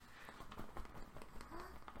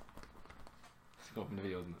open the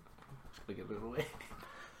video, isn't it? Gotta get a bit away.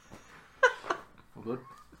 All good.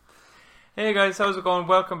 Hey guys, how's it going?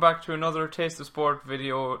 Welcome back to another Taste of Sport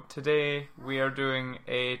video. Today we are doing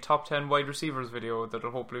a top 10 wide receivers video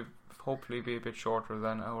that'll hopefully be a bit shorter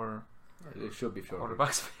than our It should be shorter.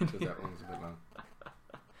 quarterbacks Because video. that one's a bit long.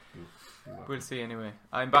 We'll see anyway.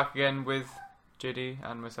 I'm back again with JD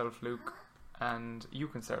and myself, Luke, and you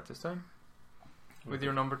can start this time with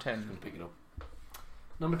your number Just 10. gonna pick it up.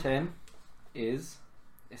 Number 10 is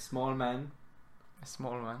a small man A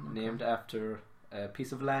small man. named after a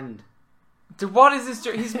piece of land. Dude, what is this?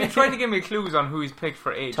 He's been trying to give me clues on who he's picked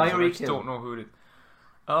for ages. and I Tyreek just Hill. don't know who it is.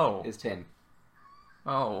 Oh. Is 10.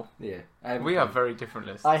 Oh. Yeah. We have very different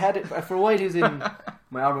lists. I had it for a while. He was in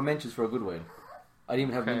my honorable mentions for a good while. I didn't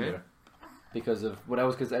even have him Okay. there because of what I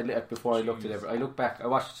was. Because before I looked at Jeez. I looked back. I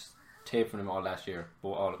watched tape from him all last year.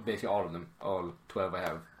 Basically all of them. All 12 I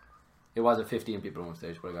have. It was at 15 people at one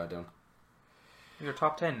stage where I got down. Your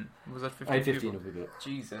top 10 was that 15? I had 15 people? of people.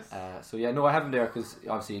 Jesus. So yeah, no, I have him there because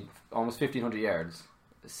obviously almost 1,500 yards,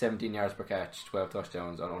 17 yards per catch, 12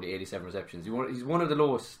 touchdowns on only 87 receptions. He's one of the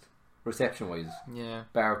lowest reception wise. Yeah,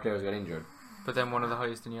 Bar players got injured. but then one of the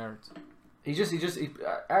highest in yards. He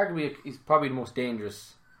arguably he's probably the most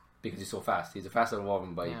dangerous because he's so fast. He's the fastest out of all of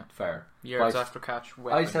them by far. Yards But after catch.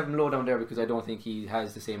 I just have him low down there because I don't think he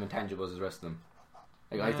has the same intangibles as the rest of them.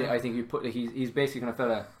 Like I think you put he's basically kind of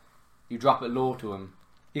fella. You drop it low to him.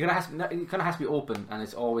 He kind of has to be open, and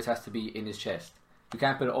it always has to be in his chest. You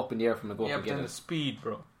can't put it up in the air from the go up Yeah, and but get then it. the speed,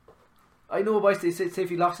 bro. I know, but say if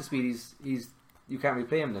he lost the speed, he's you can't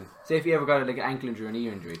replay him then. Say if he ever got like an ankle injury or an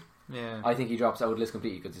ear injury, Yeah. I think he drops out of the list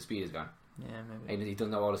completely because his speed is gone. Yeah, maybe. And he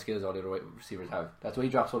doesn't have all the skills all the other receivers have. That's why he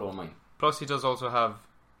drops solo on mine. Plus, he does also have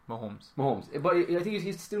Mahomes. Mahomes, but I think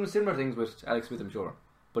he's doing similar things with Alex Smith, I'm sure.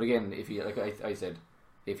 But again, if he, like I said,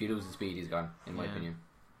 if he loses speed, he's gone. In my opinion.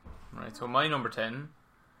 Right. So my number 10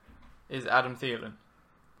 is Adam Thielen,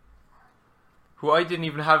 who I didn't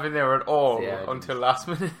even have in there at all until last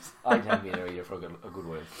minute. I didn't have him in there either for a good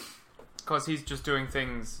while. Because he's just doing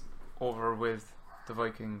things over with the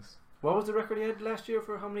Vikings. What was the record he had last year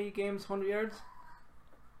for how many games? 100 yards?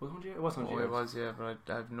 Was it 100 yards? It was 100 Oh, yards. it was, yeah,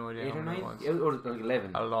 but I have no idea 8 how or many 9? it was. Or like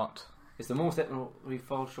 11. A lot. It's the most ever. We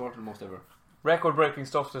fall short of the most ever. Record-breaking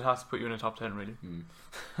stuff that has to put you in a top 10, really.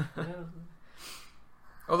 Yeah.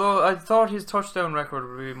 Although I thought his touchdown record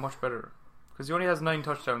would be much better. Because he only has 9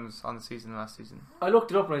 touchdowns on the season last season. I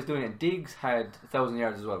looked it up when I was doing it. Diggs had 1,000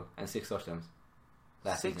 yards as well and 6 touchdowns.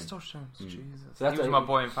 Last 6 season. touchdowns, Mm. Jesus. So that's he was why my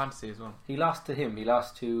boy in fantasy as well. He lost to him. He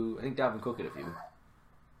lost to, I think, Dalvin Cook had a few.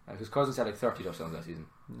 Because Cousins had like 30 touchdowns last season.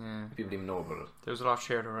 Yeah. People didn't even know about it. There was a lot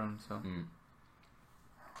shared around, so.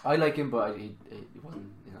 I like him, but he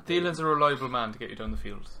wasn't. Thielen's a reliable man to get you down the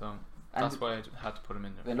field, so And that's why I had to put him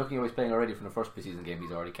in there. then looking at how he's playing already from the first preseason game,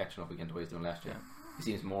 he's already catching up again to what he's doing last year. Yeah. He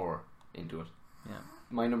seems more into it. Yeah.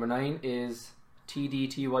 My number 9 is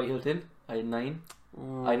TDTY Hilton. I had 9.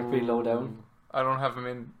 I had him pretty low down. I don't have him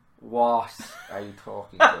in. What are you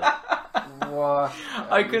talking about? What?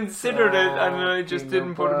 I considered it and I just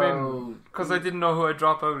didn't put him in. Because I didn't know who I'd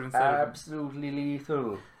drop out instead of him. Absolutely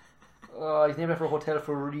lethal. Oh, he's named after a hotel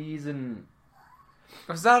for a reason.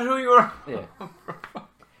 Was that who you were? Yeah.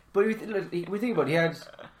 But we think about it,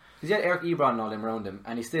 he had Eric Ebron and all them around him,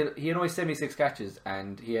 and he had only 76 catches,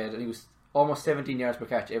 and he was almost 17 yards per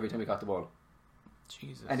catch every time he caught the ball.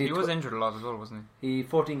 Jesus. And he was injured a lot as well, wasn't He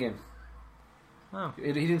 14 games. he? Oh.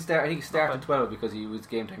 He didn't start. I think he started Okay. 12 because he was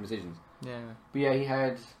game time decisions. Yeah. But yeah, he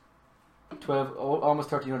had 12,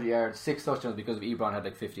 almost 1,300 yards, 6 touchdowns because of Ebron had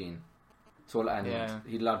like 15. So and he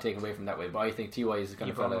had a lot taken away from that way. But I think Ty is the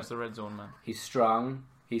kind of Ebron fella. was the red zone man. He's strong.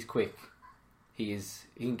 He's quick. He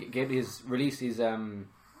can get his release. His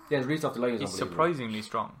release off the line is He's unbelievable. surprisingly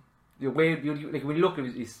strong. The way like when you look at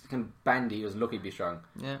him, he's kind of bandy. He doesn't look he'd be strong.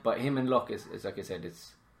 Yeah. But him and Luck is like I said.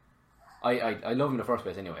 It's I love him in the first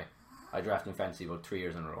place anyway. I drafted him fantasy about 3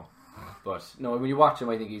 years in a row. But no, when you watch him,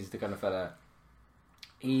 I think he's the kind of fella.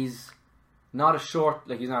 He's not a short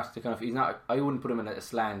like he's not the kind of he's not. I wouldn't put him in a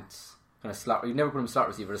slant kind of slot. You never put him slot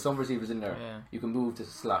receiver. There's some receivers in there. Yeah. You can move to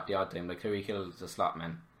slot the odd time. Like Tyreek Hill is a slot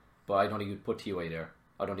man, but I don't think you'd put T.Y. there.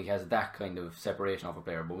 I don't think he has that kind of separation off a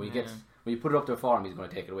player. But when you put it up there for him, he's going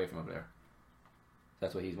to take it away from a player.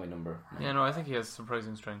 That's why he's my number 9. Yeah, no, I think he has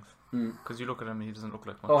surprising strength. Because you look at him, he doesn't look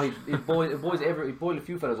like much. Oh, he boiled a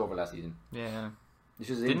few fellas over last season. Yeah. It's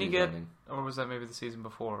just Didn't he injuries get, and or was that maybe the season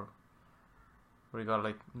before, where he got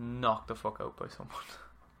like knocked the fuck out by someone?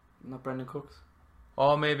 not Brandon Cooks?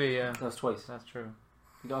 Oh, maybe, yeah. That was twice. That's true.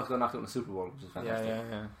 He also got knocked out in the Super Bowl, which is fantastic.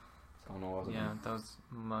 Yeah. So no, wasn't Yeah, that was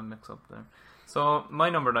my mix up there. So, my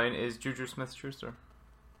number 9 is Juju Smith-Schuster.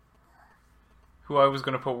 who I was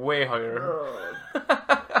going to put way higher.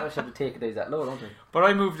 I should have taken days that low, don't I? But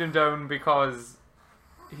I moved him down because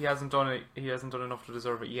he hasn't done it. He hasn't done enough to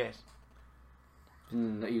deserve it yet.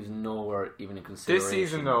 He was nowhere even in consideration. This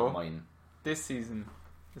season, though, of mine. this season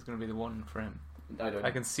is going to be the one for him.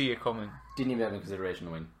 I can see it coming. Didn't even have in consideration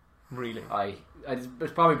of mine. Really?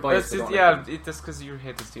 It's probably biased. That's because you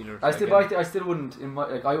hate the Steelers. I still wouldn't.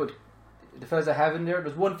 I would. The fellas I have in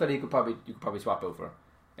there's one fella you could probably swap out for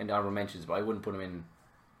in the honorable mentions, but I wouldn't put him in.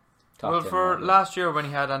 Well, for last year when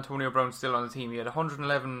he had Antonio Brown still on the team, he had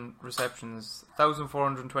 111 receptions,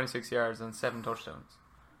 1,426 yards, and 7 touchdowns.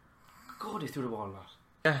 God, he threw the ball a lot.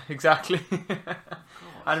 Yeah, exactly. And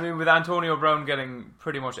I mean, with Antonio Brown getting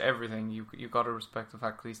pretty much everything, you got to respect the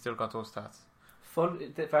fact that he still got those stats.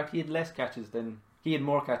 The fact he had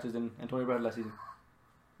more catches than Antonio Brown last season.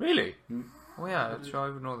 Really? Oh yeah, sure, I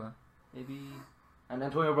would know that. Maybe. And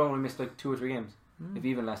Antonio Brown only missed like 2 or 3 games, if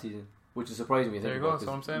even last season, which is surprising me. There you go. That's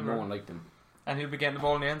what I'm saying. No one liked him, and he'll be getting the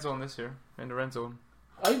ball in the end zone this year, in the red zone.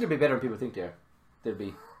 I think they'll be better than people think they are. They'll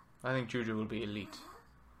be. I think Juju will be elite.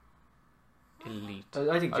 Elite.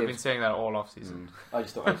 I think I've been saying that all off season. I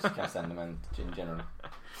just can't stand the man in general.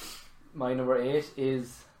 My number 8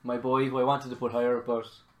 is my boy, who I wanted to put higher, but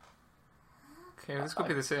okay, this could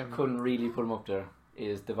be the same. Couldn't really put him up there.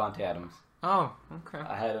 Is Devontae Adams? Oh, okay.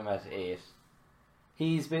 I had him at 8.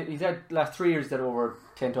 He's had last 3 years that over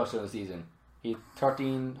 10 touchdowns a season. He had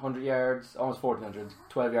 1,300 yards, almost 1,400,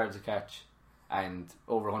 12 yards a catch, and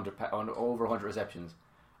over 100 receptions.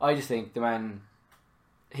 I just think the man,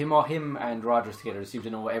 him and Rodgers together seem to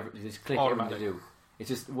know just click everything to do. It's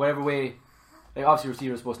just whatever way. Like obviously,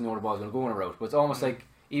 receivers supposed to know the ball's going to go on a route, but it's almost like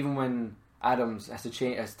even when Adams has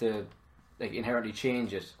to like inherently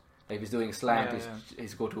change it. Like if he's doing a slant,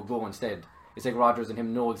 he's go to a go instead. It's like Rodgers and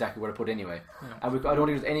him know exactly where to put anyway. Yeah. And I don't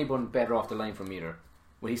think there's anyone better off the line from either.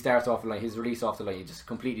 When he starts off the line, his release off the line, he just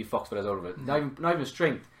completely fucks with us out of it. Not even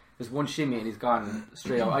strength. Just one shimmy and he's gone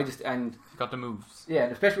straight out. He's got the moves. Yeah,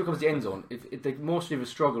 and especially when it comes to the end zone. If most receivers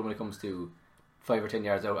struggle when it comes to 5 or 10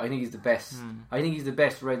 yards out. I think he's the best. I think he's the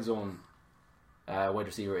best red zone wide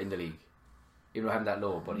receiver in the league. Even though having that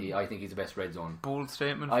low, but I think he's the best red zone. Bold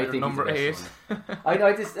statement for number 8.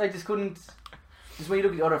 I just couldn't. Just when you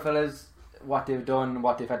look at the other fellas, what they've done,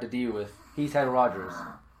 what they've had to deal with. He's had Rodgers,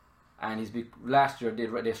 and last year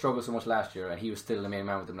they struggled so much last year, and he was still the main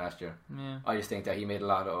man with them last year. Yeah. I just think that he made a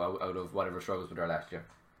lot out of whatever struggles with her last year,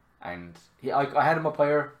 and I had him up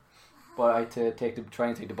higher, but I had to try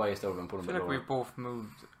and take the bias over and put him. I feel like we've both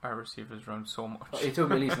moved our receivers around so much. It took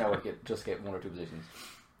me at least an hour to get 1 or 2 positions.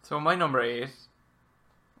 So my number 8,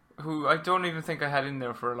 who I don't even think I had in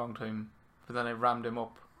there for a long time, but then I rammed him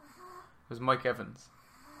up, was Mike Evans.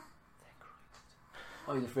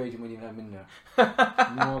 I was afraid you wouldn't even have him in there.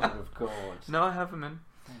 Mother of God. No, I have him in.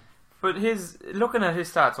 But looking at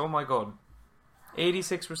his stats, oh my God,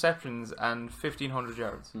 86 receptions and 1,500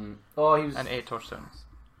 yards. Oh, he was, and 8 touchdowns.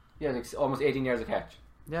 Yeah, like almost 18 yards a catch.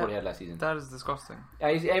 Yeah, what he had last season. That is disgusting.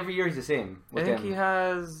 Every year he's the same. I think he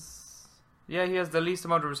has. Yeah, he has the least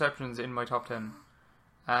amount of receptions in my top 10,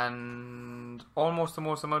 and almost the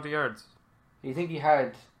most amount of yards. You think he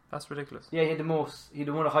had? That's ridiculous. Yeah, he had the most. He had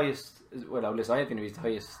one of the highest. Well, listen, I think he was the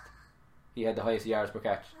highest. He had the highest yards per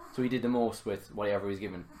catch, so he did the most with whatever he was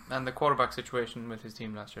given. And the quarterback situation with his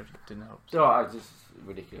team last year didn't help. So. It's just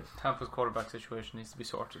ridiculous. Tampa's quarterback situation needs to be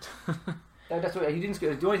sorted. That's what he didn't.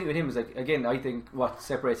 The only thing with him is like again, I think what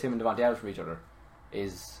separates him and Devontae Adams from each other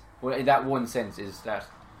is, well, in that one sense, is that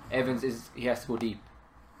Evans he has to go deep.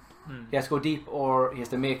 He has to go deep, or he has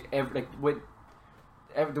to make the way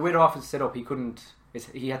the offense is set up.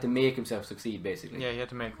 He had to make himself succeed, basically. Yeah, he had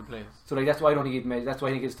to make the plays. So that's why I don't think that's why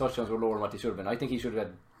I think his touchdowns were lower than what they should have been. I think he should have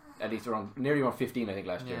had at least nearly around 15. I think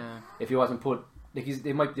last year, if he wasn't put like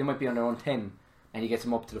they might be on their own 10, and he gets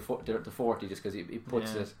him up to the 40 just because he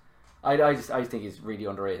puts it. I think he's really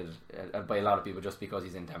underrated by a lot of people just because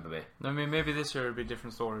he's in Tampa Bay. I mean, maybe this year it'll be a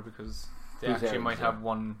different story because they actually might have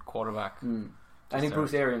one quarterback. I think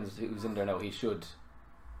Bruce Arians, who's in there now, he should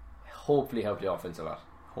hopefully help the offense a lot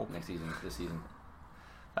this season.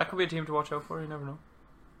 That could be a team to watch out for. You never know.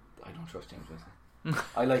 I don't trust James Winston.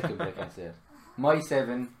 I like him, but I can't say it. My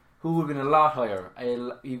 7, who would have been a lot higher.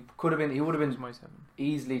 He would have been my 7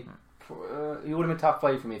 easily. He would have been top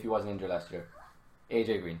 5 for me if he wasn't injured last year.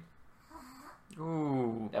 AJ Green.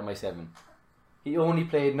 Ooh. At my 7. He only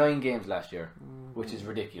played 9 games last year, which is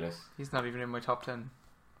ridiculous. He's not even in my top 10.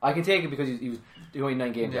 I can take it because he was only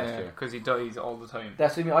 9 games last year. Because he dies all the time.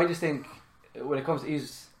 That's what I mean. I just think when it comes to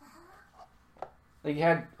he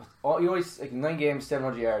had always 9 games,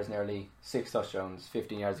 700 yards nearly, 6 touchdowns,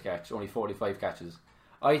 15 yards a catch, only 45 catches.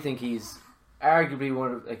 I think he's arguably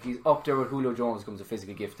one of he's up there with Julio Jones. Comes a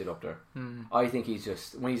physically gifted up there. I think he's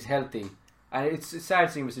just when he's healthy, and it's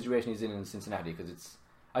sad seeing the situation he's in Cincinnati because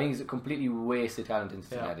I think he's a completely wasted talent in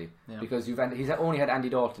Cincinnati because he's only had Andy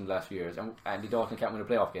Dalton the last few years, and Andy Dalton can't win a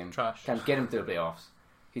playoff game. Trash. Can't get him to the playoffs.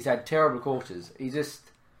 He's had terrible coaches.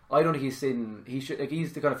 I don't think he's sitting. He should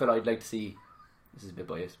he's the kind of fellow I'd like to see. This is a bit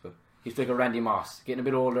biased, but he's like a Randy Moss, getting a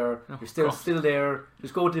bit older. You're still there.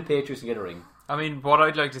 Just go to the Patriots and get a ring. I mean, what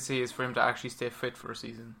I'd like to see is for him to actually stay fit for a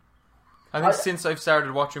season. I think since I've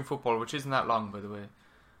started watching football, which isn't that long, by the way,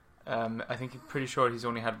 I think I'm pretty sure he's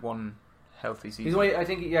only had one healthy season.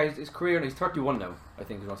 His career, he's 31 now. I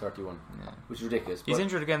think he's on 31, which is ridiculous. He's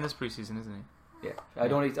injured again this preseason, isn't he? Yeah, I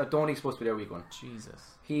don't think he's supposed to be there week 1. Jesus.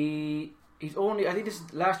 He's only. I think this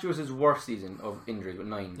last year was his worst season of injuries with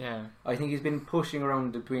 9. Yeah. I think he's been pushing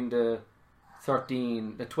around between the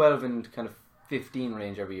 12 and kind of 15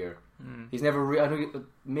 range every year. He's never. I think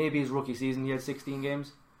maybe his rookie season he had 16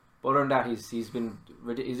 games, but other than that, he's been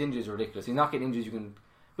his injuries are ridiculous. He's not getting injuries you can.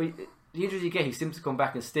 But the injuries you get, he seems to come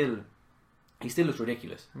back and he still looks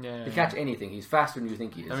ridiculous. Yeah. He catch anything. He's faster than you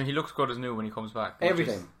think he is. I mean, he looks good as new when he comes back. Every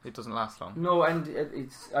time. It doesn't last long. No, and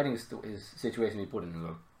I think it's his situation he put in as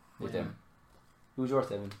well with them. Who's your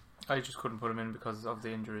 7? I just couldn't put him in because of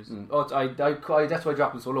the injuries. That's why I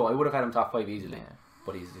dropped him so low. I would have had him top 5 easily,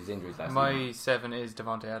 but his injuries last My season. 7 is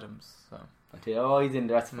Devontae Adams. So. I tell you, he's in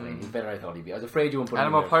there. That's fine. He's better than I thought he'd be. I was afraid you wouldn't put him in.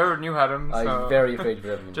 And I'm up higher than you had him. I was very afraid to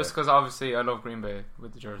put him in. Just because obviously I love Green Bay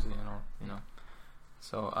with the jersey and all, you know.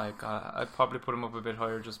 So I'd probably put him up a bit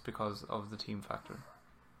higher just because of the team factor.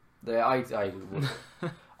 I would.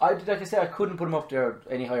 Like I said, I couldn't put him up there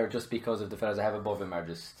any higher just because of the fellas I have above him are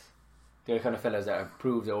just they're the kind of fellas that have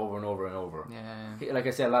proved it over and over and over. Yeah. Like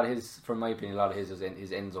I said, a lot of his, from my opinion, a lot of his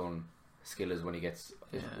end zone skill is when he gets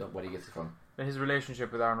what he gets it from. But his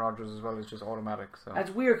relationship with Aaron Rodgers as well is just automatic. So. And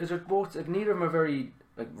it's weird because they're both neither of them are very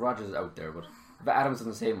Rodgers is out there, but Adams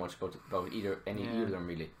doesn't say much about either of them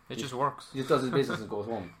really. It just works. He just does his business and goes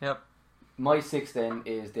home. Yep. My 6 then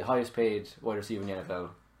is the highest paid wide receiver in the NFL.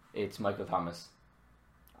 It's Michael Thomas.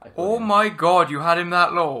 Oh my God, you had him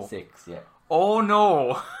that low? 6, yeah. Oh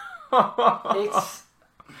no. It's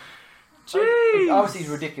jeez. Obviously he's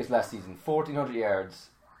ridiculous last season. 1,400 yards.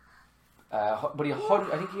 But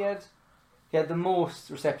I think he had the most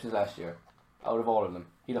receptions last year out of all of them.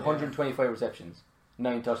 He had 125 receptions,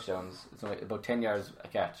 9 touchdowns. It's only about 10 yards a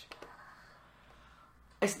catch.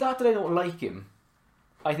 It's not that I don't like him.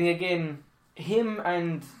 I think again, him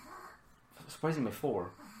and surprisingly my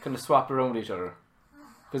 4 kind of swapped around each other.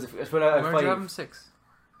 Because if when I have 5, where'd you have him 6?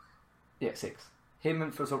 Yeah, 6. Him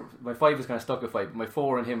and my 5 was kind of stuck with 5. My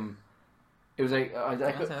 4 and him, it was like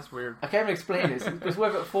that's weird. I can't even explain this because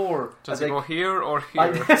whoever got 4. Does it go here or here? I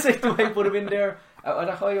was like, do I put him in there at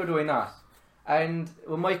a high or do I not? And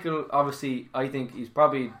well, Michael, obviously, I think he's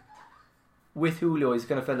probably with Julio. He's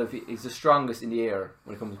kind of fella. He's the strongest in the air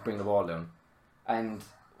when it comes to bringing the ball down. And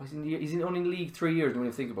he's only in the league 3 years. When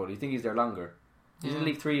you think about it, you think he's there longer. He's in the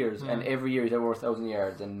league 3 years, and every year he's over 1,000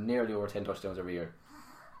 yards and nearly over 10 touchdowns every year.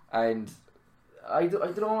 And I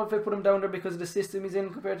don't know if I put him down there because of the system he's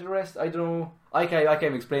in compared to the rest. I don't know. I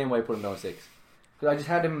can't explain why I put him down 6. Because I just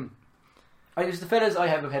had him. The fellas I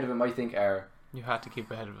have ahead of him, I think, are. You had to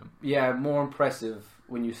keep ahead of him. Yeah, more impressive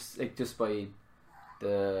when you just by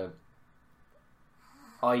the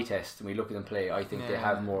eye test. When we look at them play, I think they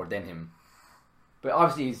have more than him. But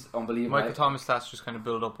obviously he's unbelievable. Michael Thomas stats just kind of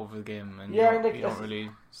build up over the game, and you don't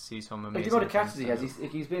really see some amazing. Like, you know the catches he has.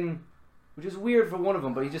 He's been, which is weird for one of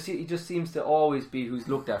them, but he just seems to always be who's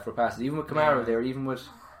looked at for passes. Even with Kamara there, even with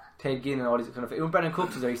Ted Ginn and all these kind of. Even Brandon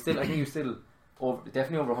Cooks is there. I think he's still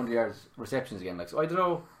definitely over 100 yards receptions again. Like, so I don't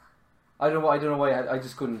know why I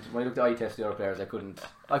just couldn't. When I looked at eye test the other players, I couldn't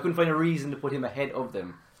find a reason to put him ahead of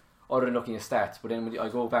them, other than looking at stats. But then when I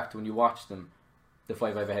go back to when you watch them, the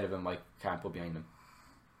 5 I have ahead of him, I can't put behind them.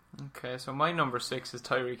 Okay, so my number 6 is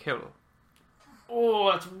Tyreek Hill.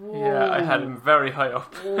 Oh, that's whoa. Yeah, I had him very high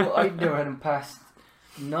up. Oh, I'd never had him past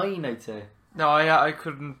 9, I'd say. No, I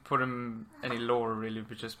couldn't put him any lower really,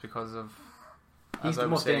 but just because of, as I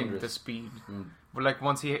was saying, the speed. But like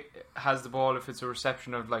once he has the ball, if it's a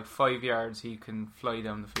reception of like 5 yards, he can fly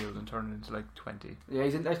down the field and turn it into like 20. Yeah,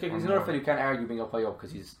 he's another fellow who can't argue being up high up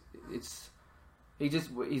because he's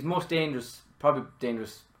most dangerous, probably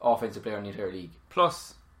dangerous offensive player in the entire league.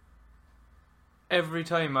 Plus, every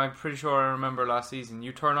time, I'm pretty sure I remember last season,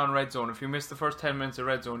 you turn on Red Zone. If you miss the first 10 minutes of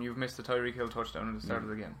Red Zone, you've missed a Tyreek Hill touchdown at the start of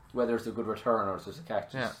the game. Whether it's a good return or it's just a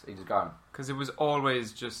catch, he's just gone. Because it was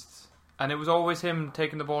always just... And it was always him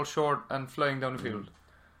taking the ball short and flying down the field.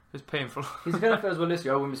 It was painful. He's the kind of player as well this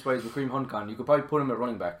year. I wouldn't be surprised with Kareem Hunt gone. You could probably put him at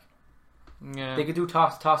running back. they could do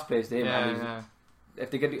toss plays to him. And if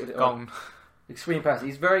they get gone, extreme pass,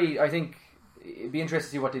 he's very. I think it'd be interesting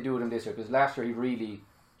to see what they do with him this year, because last year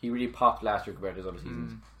he really popped last year compared to his other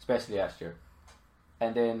seasons, especially last year.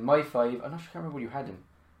 And then my 5, I'm not sure, I can't remember what you had him,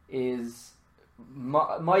 is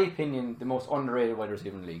my opinion the most underrated wide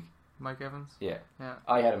receiver in the league. Mike Evans. Yeah.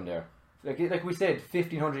 I had him there. Like we said,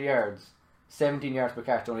 1,500 yards, 17 yards per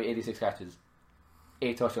catch, only 86 catches,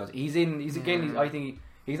 8 touchdowns. I think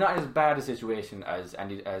he's not in as bad a situation as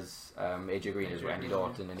AJ Green is, or Andy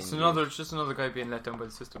Dalton. And it's just another guy being let down by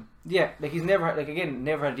the system. Yeah, like he's never had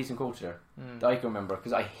a decent coach there that I can remember.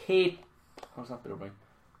 Because I hate. Oh, it's not Bill O'Brien.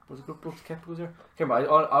 Was it Brooks Koepka was there? I can't remember.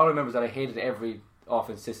 All I remember is that I hated every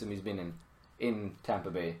offense system he's been in Tampa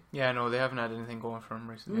Bay. Yeah, no, they haven't had anything going for him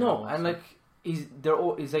recently. No, and like he's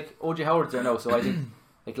like OJ Howard's there now, so I think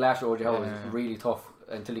like last year OJ Howard was really tough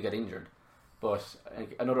until he got injured. But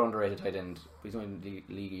another underrated tight end. He's only in the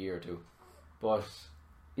league a year or two. But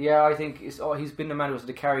yeah, I think he's been the man who's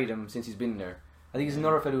carried him since he's been there. I think he's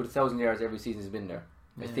another fellow with 1,000 yards every season he's been there.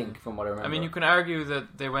 I think, from what I remember. I mean, you can argue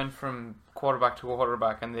that they went from quarterback to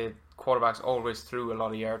quarterback, and the quarterbacks always threw a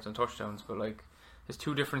lot of yards and touchdowns. But like, there's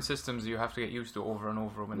two different systems you have to get used to over and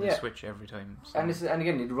over when they switch every time. So. And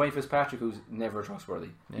again, Ryan Fitzpatrick, who's never trustworthy.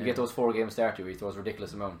 You get those 4 games started where he throws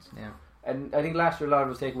ridiculous amounts. Yeah. And I think last year a lot of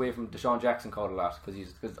it was taken away from Deshaun Jackson caught a lot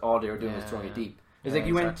because all they were doing was throwing it deep. It's like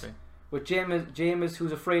you went with Jameis,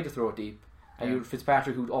 who's afraid to throw it deep, and you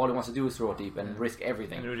Fitzpatrick, who all he wants to do is throw it deep and risk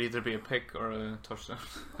everything. And it would either be a pick or a touchdown.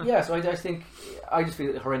 So I just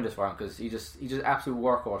feel horrendous for him, because he just absolute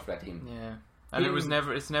workhorse for that team. Yeah. And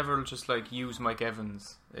it's never just like use Mike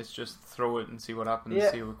Evans. It's just throw it and see what happens,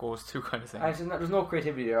 see what it goes to, kind of thing. There's no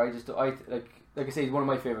creativity there. Like I say, he's one of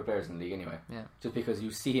my favourite players in the league anyway. Yeah. Just because you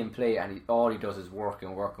see him play and all he does is work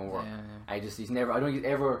and work and work. Yeah. He's never. I don't think he's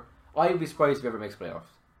ever. I would be surprised if he ever makes playoffs.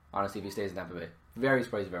 Honestly, if he stays in Tampa Bay, very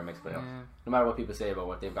surprised if he ever makes playoffs. Yeah. No matter what people say about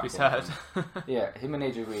what they've got. Be sad. Yeah, him and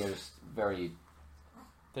AJ Green are just very.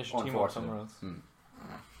 They should team up somewhere else.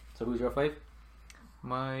 So who's your 5?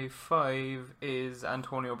 My 5 is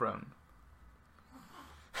Antonio Brown.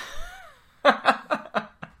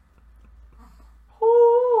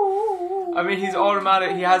 I mean, he's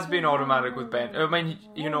automatic. He has been automatic with Ben. I mean,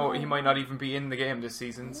 he might not even be in the game this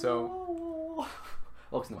season, so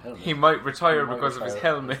he might retire because of his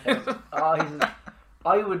helmet. I'd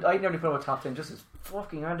nearly put him a top 10 just his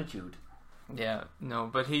fucking attitude. Yeah, no,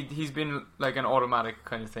 but he's been like an automatic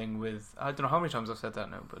kind of thing with. I don't know how many times I've said that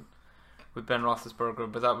now, but with Ben Roethlisberger.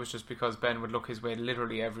 But that was just because Ben would look his way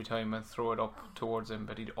literally every time and throw it up towards him,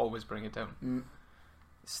 but he'd always bring it down.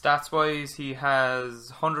 Stats wise, he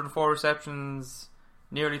has 104 receptions,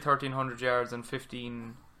 nearly 1,300 yards, and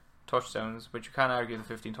 15 touchdowns. But you can't argue the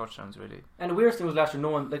 15 touchdowns, really. And the weirdest thing was last year, no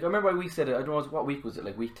one, like, I remember we said it. I don't know what week was it.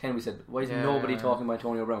 Like week 10, we said, why is nobody talking about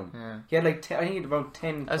Antonio Brown? Yeah. He had like I think he had around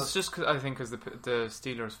 10. It's just because the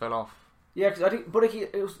Steelers fell off. Yeah, because I think, but like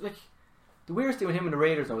it was like the weirdest thing with him and the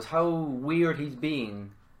Raiders now is how weird he's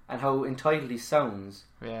being and how entitled he sounds.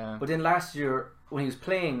 Yeah. But then last year when he was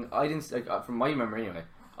playing, I didn't, like, from my memory anyway,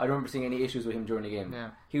 I don't remember seeing any issues with him during the game. Yeah.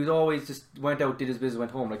 He was always just went out, did his business,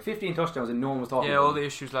 went home. Like 15 touchdowns and no one was talking about all him. the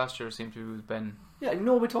issues last year seemed to be with Ben. Yeah,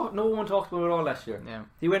 no one talked about him at all last year. Yeah.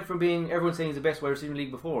 He went from being everyone saying he's the best wide receiver in the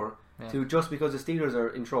league before to just because the Steelers are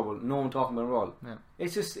in trouble, no one talking about him at all. Yeah.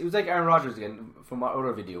 It was like Aaron Rodgers again from our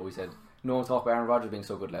other video. We said no one talked about Aaron Rodgers being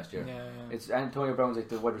so good last year. Yeah. It's Antonio Brown's like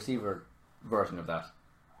the wide receiver version of that.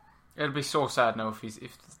 It'll be so sad now if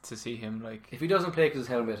to see him like. If he doesn't play because his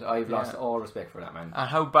helmet, I've lost all respect for that man. And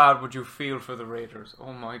how bad would you feel for the Raiders?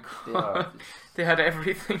 Oh my god, they had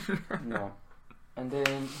everything. No, and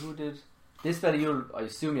then who did this fella? I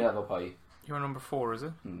assume you have up high. You're number 4, is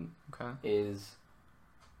it? Okay. Is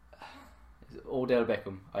Odell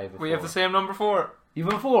Beckham? We have the same number 4. You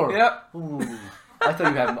have a 4? Yeah. Ooh, I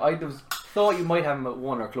thought you had him. Thought you might have him at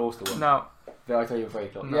 1 or close to 1. No, but I thought you were very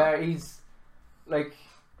close. No. Yeah, he's like.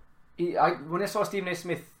 When I saw Stephen A.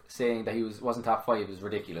 Smith saying that he wasn't top 5, it was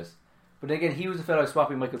ridiculous. But then again, he was the fellow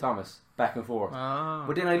swapping Michael Thomas back and forth. Oh,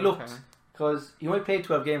 but then I looked because he only played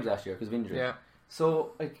 12 games last year because of injury. Yeah.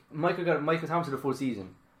 So like Michael Thomas had a full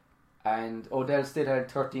season, and Odell still had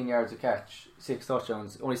 13 yards a catch, 6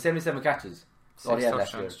 touchdowns, only 77 catches. 6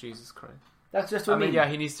 touchdowns, Jesus Christ. That's just what I mean. Yeah,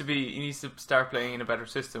 he needs to start playing in a better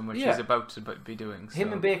system, which he's about to be doing. So.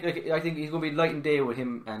 Him and Baker, I think he's going to be light and day with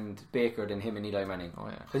him and Baker than him and Eli Manning. Oh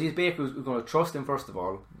yeah, because he's Baker who's going to trust him first of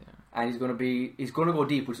all, and he's going to go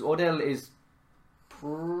deep. Which Odell is,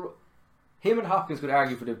 him and Hopkins could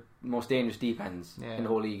argue for the most dangerous deep ends in the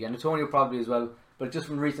whole league, and Antonio probably as well. But just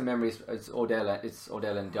from recent memories, it's Odell and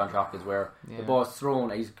DeAndre Hopkins where the ball's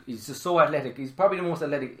thrown. He's just so athletic. He's probably the most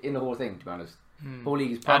athletic in the whole thing, to be honest. Whole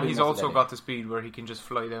league is probably. And he's also got the speed where he can just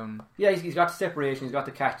fly down. Yeah, he's got the separation. He's got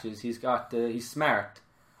the catches. He's smart.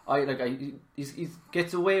 He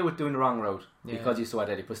gets away with doing the wrong route because he's so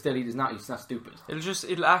athletic, but still he's not stupid.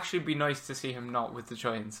 It'll actually be nice to see him not with the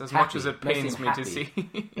Giants as much as it pains me to see.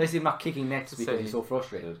 Let's see him not kicking nets because he's so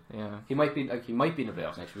frustrated. Yeah, he might be in the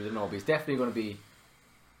playoffs next year. We don't know, but he's definitely going to be.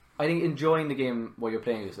 I think enjoying the game while you're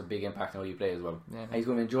playing is a big impact on how you play as well. Yeah. And he's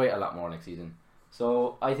going to enjoy it a lot more next season.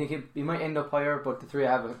 So I think he might end up higher, but the three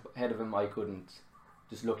I have ahead of him, I couldn't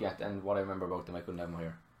just look at, and what I remember about them, I couldn't have him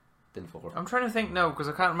higher. I'm trying to think now because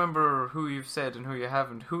I can't remember who you've said and who you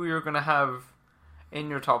haven't. Who you're going to have in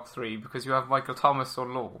your top three because you have Michael Thomas so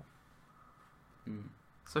low.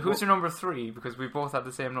 So who's your number 3? Because we both had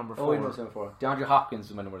the same number 4. Oh, we know number 4. DeAndre Hopkins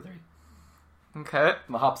was my number 3. Okay.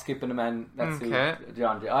 My hop skipping the man. That's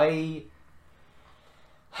DeAndre.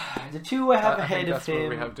 The 2 I have ahead of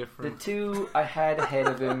him. The 2 I had ahead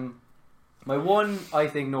of him. My 1, I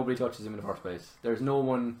think nobody touches him in the first place. There's no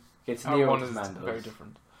one gets near what this man does. Very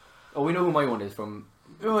different. Oh, we know who my 1 is from.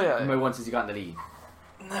 My 1 since he got in the league.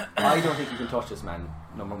 I don't think you can touch this man.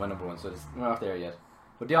 My number 1, so we're not there yet.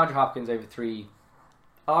 But DeAndre Hopkins, I have 3.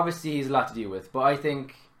 Obviously, he's a lot to deal with, but I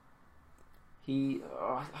think he.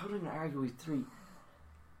 How do I argue he's 3?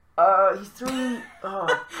 He's 3. Oh God!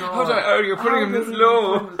 How do I argue putting him this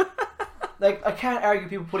low? I can't argue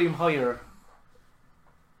people putting him higher.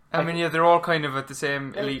 I mean, they're all kind of at the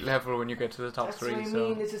same elite level when you get to the top 3. That's what I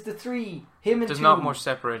mean. It's just the 3. Him and there's 2. Not much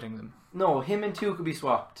separating them. No, him and 2 could be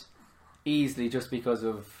swapped easily just because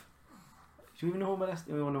of. Do you even know who my last?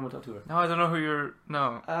 You want to know my top 2 are? No, I don't know who you're.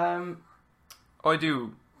 No. I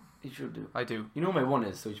do. You should do. I do. You know what my 1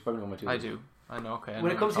 is, so you should probably know my 2. I do. I know. Okay.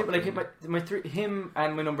 When it comes to my 3, him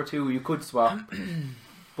and my number 2, you could swap,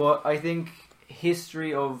 but I think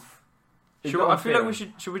history of. I feel like we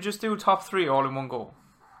should we just do top 3 all in one go?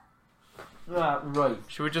 Right.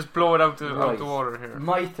 Should we just blow it out the water here?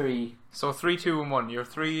 My 3. So 3, 2, and 1. Your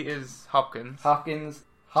 3 is Hopkins. Hopkins.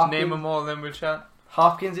 Name them all, then we'll chat.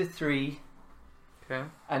 Hopkins at 3. Okay.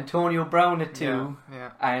 Antonio Brown at 2.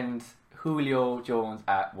 Yeah. And Julio Jones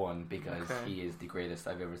at 1 because he is the greatest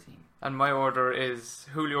I've ever seen. And my order is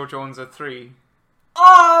Julio Jones at 3.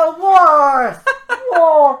 Oh, what?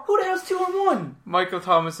 Whoa! Who the hell's 2 and 1? Michael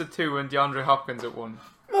Thomas at 2 and DeAndre Hopkins at 1.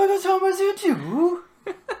 Michael Thomas at 2?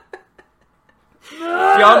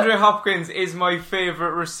 DeAndre Hopkins is my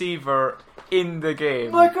favourite receiver in the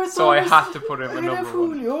game, so I have to put him at number 1.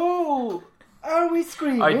 Julio. Are we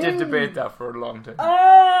screaming? I did debate that for a long time.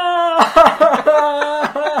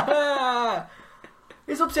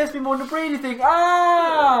 It's obsessed me more than the Brady thing.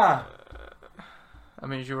 I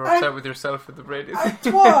mean, you were upset with yourself with the Brady thing.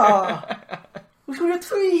 Who's going at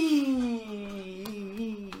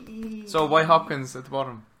 3? So why Hopkins at the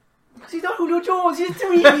bottom? Because he's not Julio Jones. He's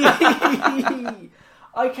 3.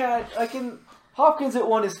 I can. Hopkins at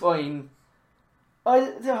 1 is fine.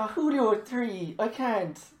 Julio at 3. I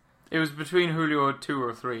can't. It was between Julio at 2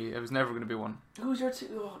 or 3. It was never going to be 1. Who's your 2?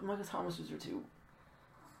 Oh, Michael Thomas was your 2.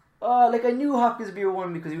 I knew Hopkins would be your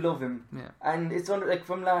 1 because you love him. Yeah. And it's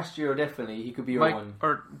from last year, definitely he could be your 1.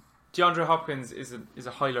 Or DeAndre Hopkins is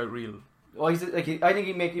a highlight reel. Well, I think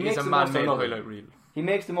he makes a man-made highlight reel. He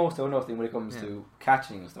makes the most out of nothing when it comes to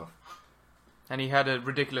catching and stuff. And he had a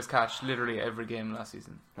ridiculous catch literally every game last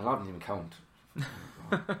season. A lot didn't even count.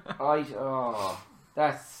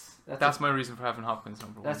 That's my reason for having Hopkins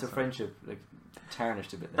number 1. That's a friendship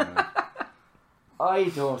tarnished a bit there. I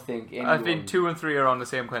don't think anyone... I think 2 and 3 are on the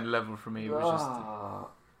same kind of level for me. I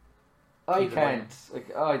can't.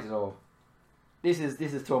 I don't know. This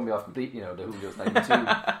is throwing me off completely. The Julio's 2.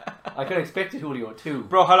 I could have expected Julio 2.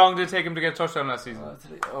 Bro, how long did it take him to get a touchdown last season?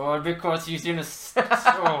 Because he's in a...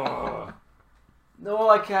 No,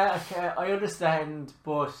 I can't. I understand,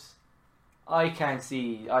 but I can't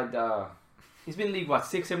see. He's been in the league,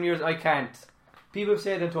 6-7 years? I can't. People have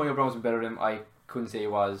said Antonio Brown's been better than him. I couldn't say he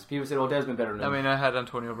was. People said Odell's been better than him. I mean, I had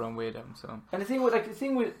Antonio Brown way down, so... And the thing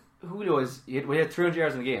with Julio is, we had 300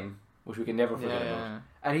 yards in the game, which we can never forget about.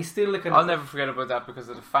 And he's still I'll never forget about that because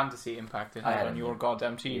of the fantasy impact it had on your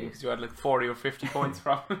goddamn team, because you had 40 or 50 points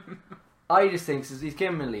from him. I just think, since he's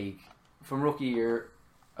came in the league, from rookie year,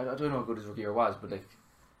 I don't know how good his rookie year was, but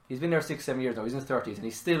he's been there 6-7 years now, he's in his 30s, and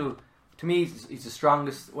he's still, to me, he's the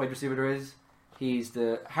strongest wide receiver there is. He's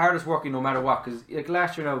the hardest working no matter what, because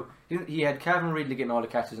last year now, he had Calvin Ridley getting all the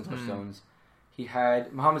catches and touchdowns. He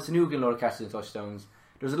had Mohamed Sanu getting a lot of catches and touchdowns.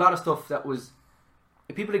 There was a lot of stuff that was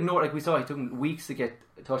people ignore, like we saw, he took him weeks to get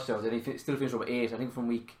touchdowns, and he still finished over 8. I think from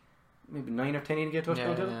week maybe 9 or 10 he didn't get a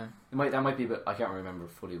touchdown. That might be, but I can't remember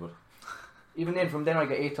fully. But even then, from then I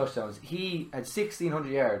got 8 touchdowns. He had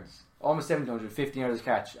 1,600 yards, almost 1,700, 15 yards a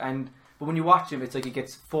catch. But when you watch him, it's like he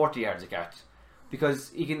gets 40 yards a catch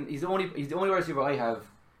because he's the only wide receiver I have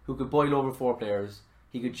who could boil over 4 players.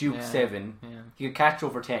 He could juke 7. Yeah. He could catch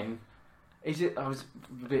over 10. I was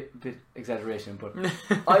a bit exaggeration, but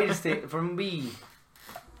I just think, for me,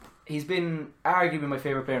 he's been arguably my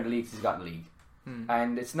favourite player in the league since he's got in the league.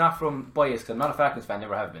 And it's not from bias, because I'm not a Falcons fan,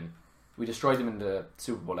 never have been. We destroyed them in the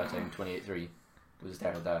Super Bowl that time, 28-3. Was the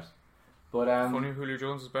start of that. But funny, Julio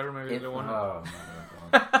Jones is better, maybe they won. Oh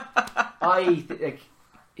man,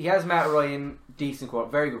 he has Matt Ryan, decent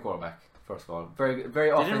very good quarterback. First of all, very good, very.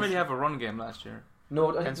 They didn't really have a run game last year.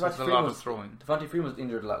 No, hence was a lot of throwing. Devontae Freeman was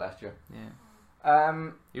injured a lot last year. Yeah.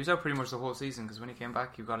 He was out pretty much the whole season because when he came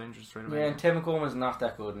back, he got injured straight away. Yeah, and Tevin Coleman's not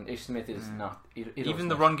that good, and Ish Smith is not. Even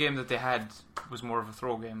the run game that they had was more of a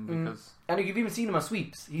throw game because. And you've even seen him on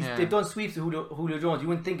sweeps. They've done sweeps to Julio Jones. You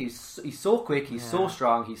wouldn't think he's so quick, he's so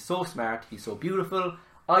strong, he's so smart, he's so beautiful.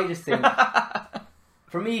 I just think,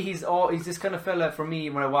 for me, he's this kind of fella. For me,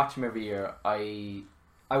 when I watch him every year,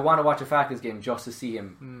 I want to watch a Falcons game just to see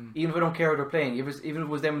him. Even if I don't care who they're playing, even if it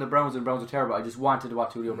was them and the Browns and the Browns are terrible, I just wanted to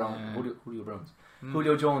watch Julio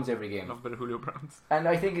Jones every game. Love a bit of Julio Browns. And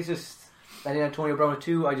I think it's just, and then Antonio Brown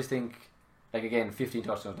too, I just think, like again, 15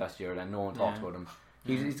 touchdowns last year and no one talks about him.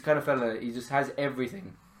 He's the kind of fella, he just has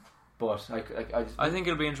everything. But I think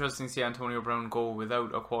it'll be interesting to see Antonio Brown go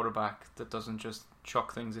without a quarterback that doesn't just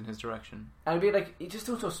chuck things in his direction. And it'd be like, he just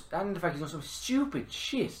does so, and the fact he's done some stupid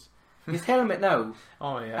shit. His helmet now,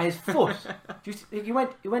 and his foot. He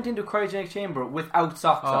went into a cryogenic chamber without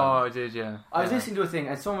socks on. Oh, I did, yeah. I was listening to a thing,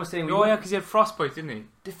 and someone was saying, because he had frostbite, didn't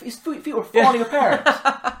he? His feet were falling apart.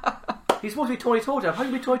 He's supposed to be Tony Toe Tap. How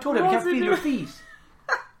can you be Tony Toe Tap? You can't feel your feet.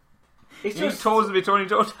 It's just toes to be Tony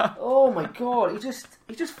Toe Tap. Oh my god,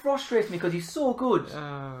 he just frustrates me because he's so good.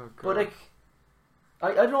 Oh, god. But like,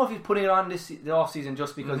 I don't know if he's putting it on the off season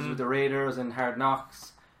just because he's with the Raiders and Hard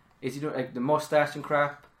Knocks. Is he doing like the mustache and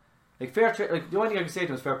crap? Like the only thing I can say to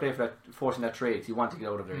him is fair play for forcing that trade. He wanted to get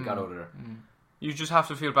out of there. He got out of there. You just have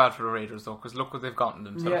to feel bad for the Raiders though, because look what they've gotten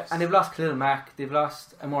themselves. Yeah, and they've lost Khalil Mack, they've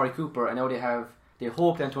lost Amari Cooper, and now they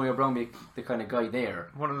hope Antonio Brown be the kind of guy there.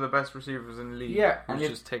 One of the best receivers in the league. Yeah, and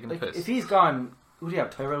just taking the piss. If he's gone, who do you have?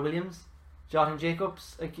 Tyrell Williams, Jonathan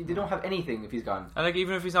Jacobs. Like they don't have anything if he's gone. And like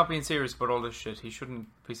even if he's not being serious about all this shit, he shouldn't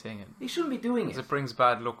be saying it. He shouldn't be doing it. It brings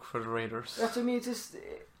bad luck for the Raiders. That's what I mean. It's just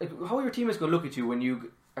like how your team is going to look at you when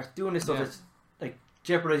you are doing this stuff that's like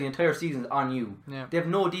jeopardizing the entire season on you. Yeah. They have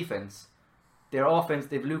no defense. Their offense,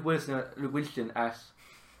 they've Luke Wilson at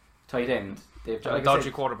tight end. They've a dodgy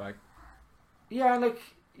quarterback. Yeah, and like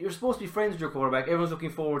you're supposed to be friends with your quarterback. Everyone's looking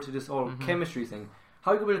forward to this whole chemistry thing.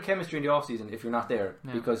 How you build chemistry in the off season if you're not there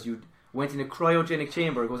because you went in a cryogenic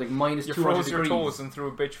chamber? It goes like minus 200 degrees. You froze your toes and threw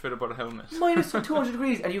a bitch fit about a helmet. Minus 200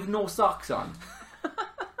 degrees, and you've no socks on.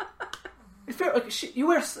 It's fair. Like you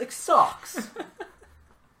wear like socks.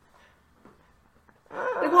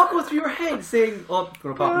 Like what goes through your head saying, "Oh, I'm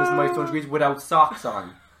gonna pop in this minus 200 degrees without socks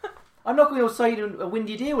on"? I'm not going outside on a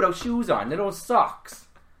windy day without shoes on. They don't have socks.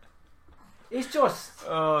 It's just.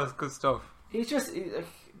 Oh, it's good stuff. He's just.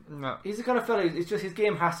 No. He's the kind of fella. It's just his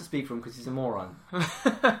game has to speak for him because he's a moron.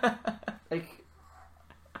 Like.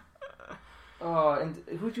 Oh, and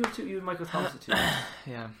who do you and Michael Thomas to?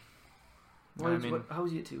 Yeah. How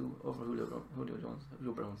is he two over Julio Jones?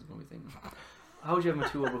 Julio Brown's the only thing. How would you have him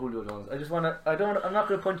 2 over Julio Jones? I'm not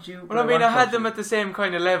going to punch you. Well, I had them at the same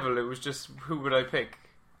kind of level. It was just who would I pick,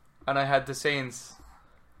 and I had the Saints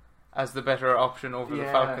as the better option over the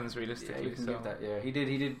Falcons. Realistically, yeah, you can get that. Yeah, he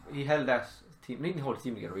did. He held that team. He didn't hold the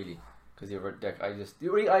team together really because they were.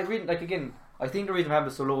 I really like again. I think the reason I'm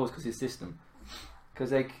having so low is because his system.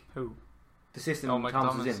 Because like who the system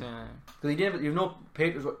Thomas was in. Because he didn't. You know,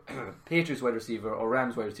 Patriots wide receiver or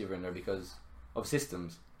Rams wide receiver in there because of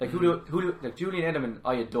systems. Like Julio, like Julian Edelman,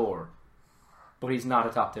 I adore, but he's not a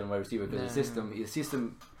top 10 wide receiver because the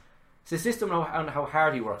system on how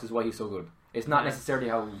hard he works is why he's so good. It's not necessarily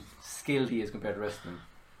how skilled he is compared to the rest of them.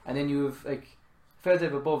 And then you have like fellas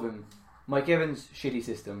above him, Mike Evans, shitty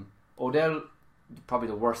system. Odell, probably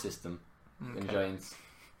the worst system in Giants.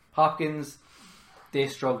 Hopkins, they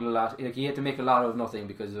struggle a lot. Like he had to make a lot of nothing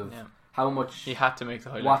because of how much he had to make the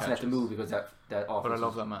highlight Watson catches. had to move because that offense but I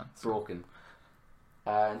love that man. Broken.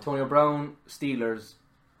 Antonio Brown, Steelers.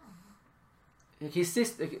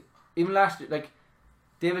 Even last year, like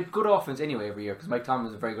they have a good offense anyway every year because Mike Tomlin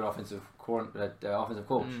is a very good offensive coach,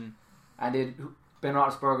 and they had Ben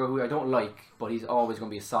Roethlisberger, who I don't like, but he's always going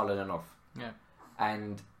to be solid enough. Yeah.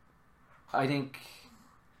 And I think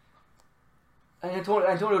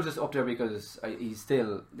Antonio's just up there because he's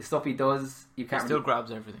still the stuff he does. You can't. He still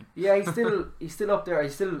grabs everything. Yeah, he's still up there.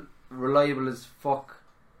 He's still reliable as fuck.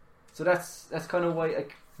 So that's kind of why.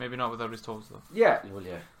 Maybe not without his toes though. Yeah, well,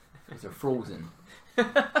 yeah, because they're frozen.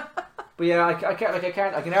 But yeah, I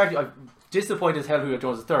can argue. I'm disappointed as hell Julio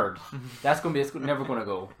Jones is third. That's never going to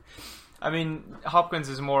go. I mean, Hopkins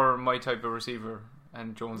is more my type of receiver,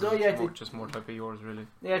 and Jones is just more type of yours, really.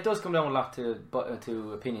 Yeah, it does come down a lot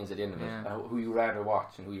to opinions at the end of it. Who you rather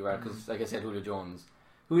watch and who you rather, because like I said, Julio Jones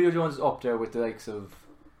is up there with the likes of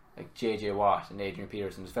like JJ Watt and Adrian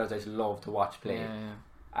Peterson. Those fellas I just love to watch play,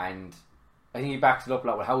 and I think he backs it up a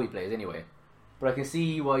lot with how he plays anyway. But I can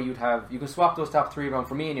see why you can swap those top three around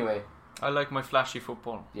for me anyway. I like my flashy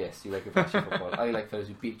football. Yes, you like your flashy football. I like fellas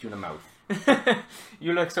who beat you in the mouth.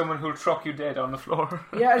 You like someone who'll truck you dead on the floor.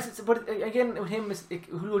 Yeah, but again with him,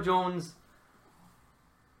 Julio Jones.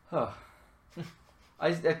 My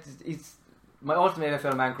ultimate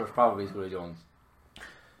NFL man crush probably is Julio Jones.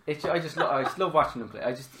 I just love watching him play.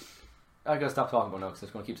 I gotta stop talking about now because I'm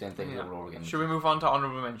going to keep saying things over and over again. Should we move on to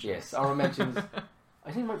honourable mentions? Yes, honourable mentions.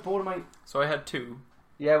 I think both of my. So I had two.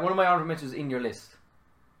 Yeah, one of my honourable mentions is in your list.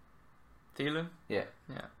 Thielen? Yeah.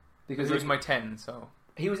 Because he was my 10, so.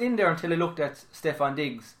 He was in there until I looked at Stefon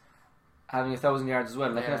Diggs having 1,000 yards as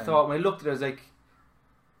well. And I thought, when I looked at it, I was like,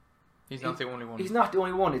 he's not the only one. He's not the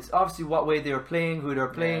only one. It's obviously what way they were playing, who they were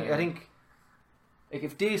playing. Yeah. I think like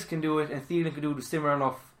if Diggs can do it and Thielen can do it similar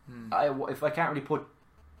enough, if I can't really put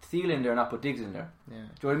Thielen in there and not put Diggs in there. Yeah. Do you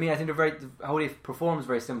know what I mean? I think how they perform is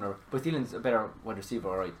very similar. But Thielen's a better wide receiver,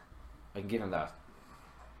 alright. I can give him that.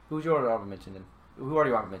 Who's your honourable mention then? Who are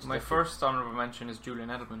you honourable mention? My first honourable mention is Julian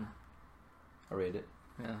Edelman. I rate it.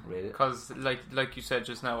 Yeah, because like you said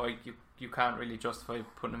just now, you can't really justify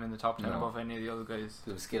putting him in the top 10 above any of the other guys.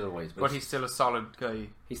 Skill wise, but he's still a solid guy.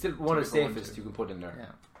 He's still one of the safest you can put in there.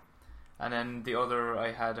 Yeah. And then the other,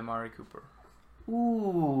 I had Amari Cooper.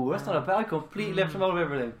 Ooh, that's not a bad. I completely left him out of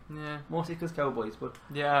everything. Yeah, mostly because Cowboys, but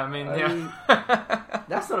yeah, I mean,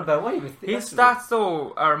 that's not a bad way. His stats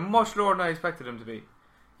though are much lower than I expected him to be.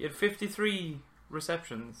 He had 53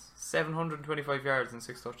 receptions, 725 yards, and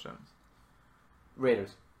 6 touchdowns.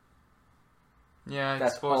 Raiders. Yeah, I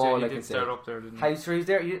suppose he did start up there, didn't he? So he's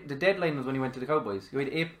there. The deadline was when he went to the Cowboys. He had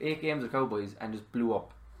 8 games with Cowboys and just blew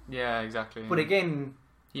up. Yeah, exactly. But again,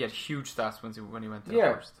 he had huge stats when he went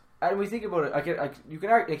there first. And when you think about it, you can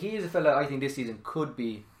argue, like, he is a fella I think this season could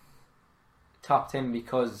be top 10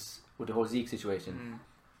 because with the whole Zeke situation.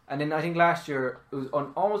 And then I think last year it was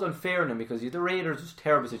almost unfair on him because the Raiders was a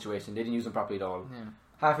terrible situation. They didn't use him properly at all. Yeah.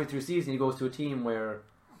 Halfway through the season, he goes to a team where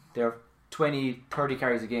they're 20, 30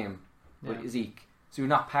 carries a game with Zeke. So you're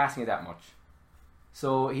not passing it that much.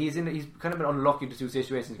 So he's kind of been unlucky to 2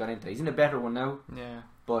 situations he's got into. He's in a better one now. Yeah.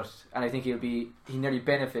 And I think he'll nearly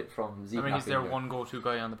benefit from Zeke. I mean, he's their one go-to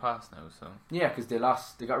guy on the pass now, so. Yeah, because they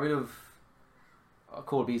got rid of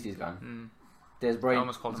Cole Beasley's gone. Des Bryant. I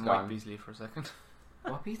almost called him Mike Beasley for a second.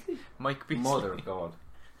 What Beasley? Mike Beasley. Mother of God.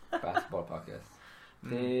 Basketball podcast.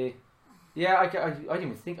 I didn't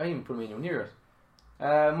even think. I didn't even put him anywhere near it.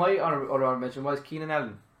 My other mention was Keenan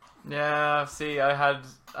Allen. Yeah, see, I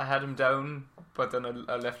had him down, but then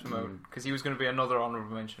I left him out because he was going to be another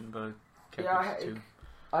honourable mention, but I kept it to 2.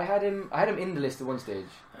 I had him in the list at one stage,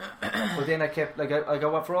 but then I kept I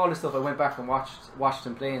got for all this stuff. I went back and watched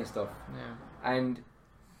him play and stuff. Yeah, and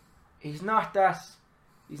he's not that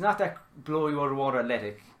blow you out of the water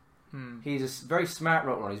athletic. He's a very smart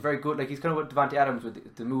route runner. He's very good. Like, he's kind of what Devontae Adams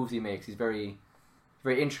with the moves he makes. He's very,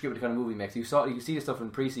 very intricate with the kind of move he makes. You see the stuff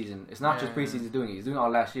in preseason. It's not just preseason he's doing it. He's doing it all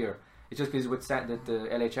last year. It's just because with the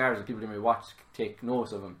LA Chargers, the people didn't really take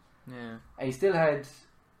notice of him. Yeah, and he still had.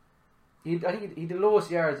 I think he had the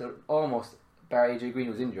lowest yards almost. Bar AJ Green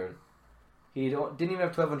was injured. He didn't even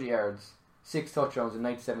have 1,200 yards, 6 touchdowns and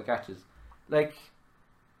 97 catches. Like,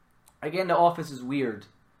 again, the offense is weird.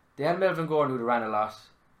 They had Melvin Gordon who ran a lot.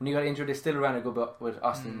 When he got injured, they still ran a good bit with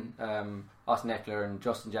Austin Eckler and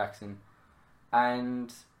Justin Jackson,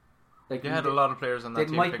 and like they had a lot of players on that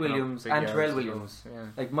team. Mike Williams and Terrell Williams. Yeah.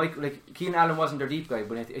 Like Keenan Allen wasn't their deep guy,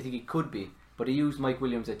 but I think he could be. But he used Mike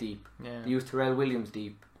Williams at deep. Yeah. He used Terrell Williams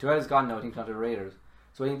deep. Terrell's gone now. I think not the Raiders.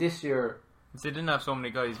 So I think this year, if they didn't have so many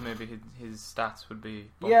guys, maybe his stats would be.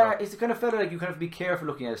 Yeah, it's the kind of fella like you kind of be careful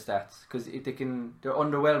looking at his stats because they're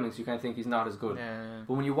underwhelming. So you kind of think he's not as good. Yeah.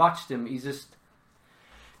 But when you watched him, he's just.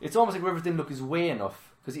 It's almost like Rivers didn't look his way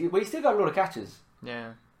enough because he still got a lot of catches.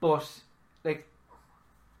 Yeah. But like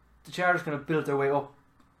the Chargers kind of built their way up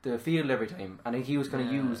the field every time, and he was kind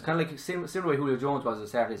of used kind of like similar way Julio Jones was at the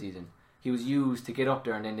start of the season. he was used to get up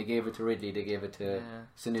there, and then they gave it to Ridley, they gave it to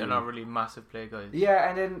Sanu. They're not really massive play guys. Yeah,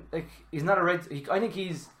 and then like he's not a red. I think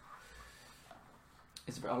he's.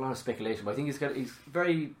 It's a lot of speculation, but I think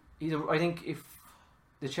I think if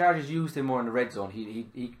the Chargers used him more in the red zone,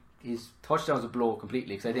 his touchdowns would blow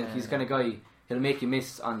completely. Because I think he's the kind of guy he'll make you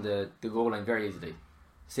miss on the goal line very easily.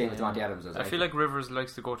 Same as Davante Adams does. I feel like Rivers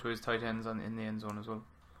likes to go to his tight ends in the end zone as well.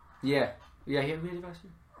 Yeah, he had really last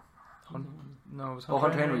year. No, it was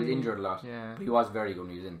Hunter Henry was injured a lot. Yeah, but he was very good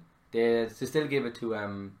when he was in. They still gave it to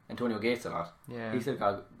Antonio Gates a lot. Yeah, he still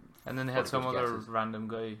got. And then they had some other random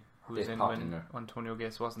guy who was in when Antonio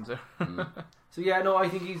Gates wasn't there. So yeah, no, I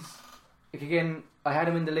think he's like, again. I had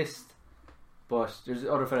him in the list, but there's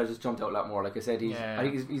other fellas just jumped out a lot more. Like I said, I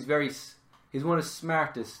think he's he's one of the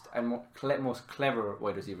smartest and most clever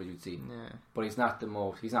wide receivers you'd see. Yeah. But he's not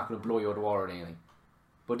he's not going to blow you out of the water or anything.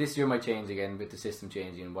 But this year might change again with the system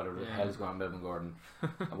changing and whatever the hell is going on with Melvin Gordon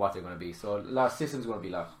and what they're going to be. So last system's going to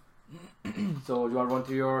be last. So do you want to run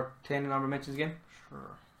through your 10 honorable mentions again? Sure.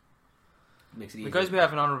 Makes it easy. Because we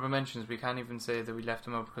have an honourable mentions, we can't even say that we left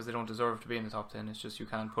them out because they don't deserve to be in the top 10. It's just you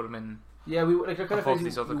can't put them in. Yeah, we like they're kind of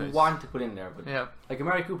these other guys. Want to put in there, but like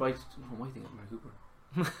Amari Cooper, I just don't know why I think of Amari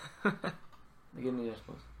Cooper. Again, I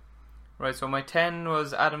suppose. Right, so my 10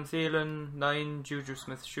 was Adam Thielen, 9 Juju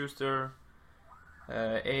Smith-Schuster,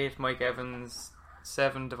 8 Mike Evans,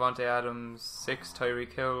 7 Davante Adams, 6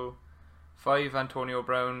 Tyreek Hill, 5 Antonio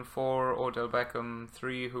Brown, 4 Odell Beckham,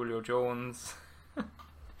 3 Julio Jones,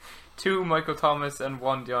 2 Michael Thomas, and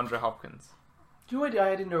 1 DeAndre Hopkins. Do you know what I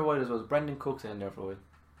had in there a while as well? Brandon Cooks in there for a while.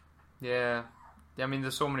 Yeah, I mean,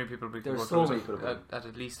 there's so many people we can go through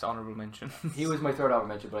at least honourable mention. He was my third honourable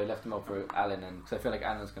mention, but I left him out for Allen, and because I feel like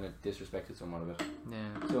Allen's going to disrespect it somewhat a bit.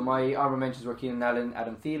 Yeah. So my honourable mentions were Keenan Allen,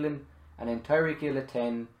 Adam Thielen, and then Tyreek Hill at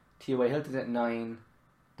 10, T.Y. Hilton at 9,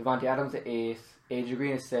 Davante Adams at 8, AJ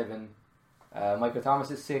Green at 7, Michael Thomas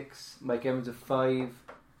at 6, Mike Evans at 5,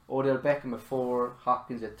 Odell Beckham at 4,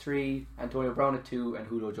 Hopkins at 3, Antonio Brown at 2, and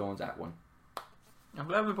Julio Jones at 1. I'm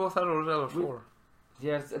glad we both had Odell at 4.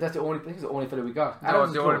 Yes, that's the only. I think it's the only fella we got. No,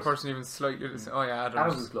 the only person even slightly. Oh yeah,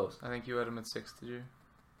 Adams was close. I think you had him at 6. Did you?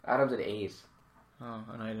 Adams at 8. Oh,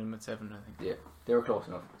 and I had him at 7. I think. Yeah, they were close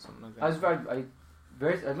enough. Something like that.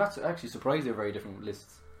 I'm not actually surprised they're very different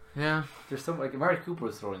lists. Yeah. There's some like Amari Cooper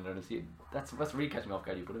was thrown in there, and that's really catching me off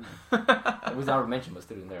guard. You put in there. It was our mention, but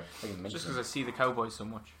still in there. Just because I see the Cowboys so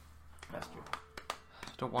much. That's true. I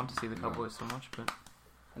don't want to see the Cowboys so much, but.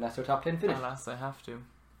 And that's our top 10 finish. Alas, I have to.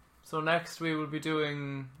 So next we will be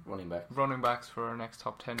doing running backs for our next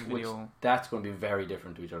top 10 video. That's going to be very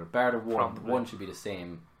different to each other. Bar the one. Probably. One should be the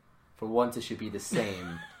same. For once it should be the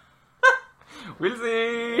same. We'll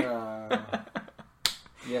see.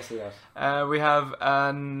 Yes, yes. We have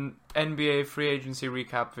an NBA free agency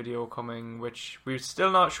recap video coming, which we're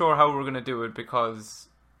still not sure how we're going to do it, because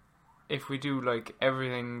if we do like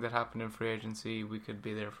everything that happened in free agency, we could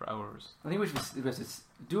be there for hours. I think we should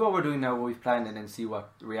do what we're doing now, what we've planned, and then see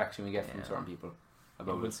what reaction we get from certain people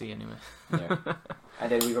about it. We'll see anyway. Yeah.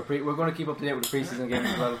 And then we're going to keep up to date with the preseason games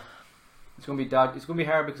as well. It's going to be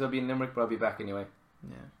hard because I'll be in Limerick, but I'll be back anyway.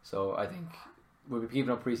 Yeah. So I think we'll be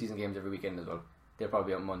keeping up preseason games every weekend as well. They'll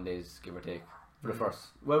probably be on Mondays, give or take, for the first.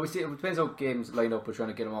 Well, we see. It depends how games line up. We're trying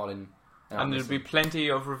to get them all in. And there'll be plenty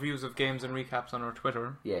of reviews of games and recaps on our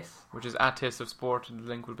Twitter. Yes. Which is @TasteOfSport. The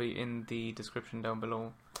link will be in the description down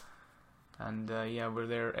below. And we're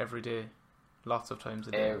there every day. Lots of times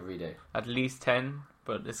a day. Every day. At least 10,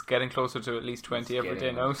 but it's getting closer to at least 20 every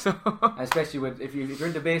day now. So. And especially if you're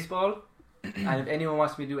into baseball, and if anyone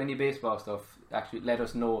wants me to do any baseball stuff, actually let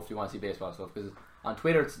us know if you want to see baseball stuff. Because on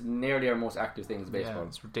Twitter, it's nearly our most active thing is baseball. Yeah,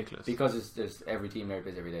 it's ridiculous. Because there's every team there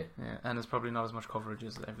plays every day. Yeah, and there's probably not as much coverage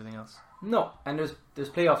as everything else. No, and there's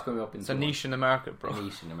playoffs coming up in. It's a niche in the market, bro. A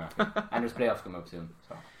niche in the market, and there's playoffs coming up soon.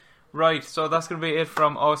 So. Right, so that's going to be it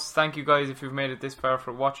from us. Thank you guys if you've made it this far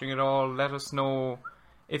for watching it all. Let us know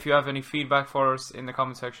if you have any feedback for us in the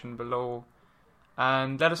comment section below,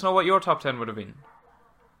 and let us know what your top 10 would have been.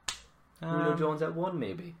 Julio Jones at 1,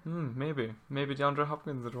 maybe. Maybe DeAndre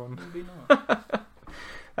Hopkins at 1. Maybe not.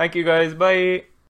 Thank you guys. Bye.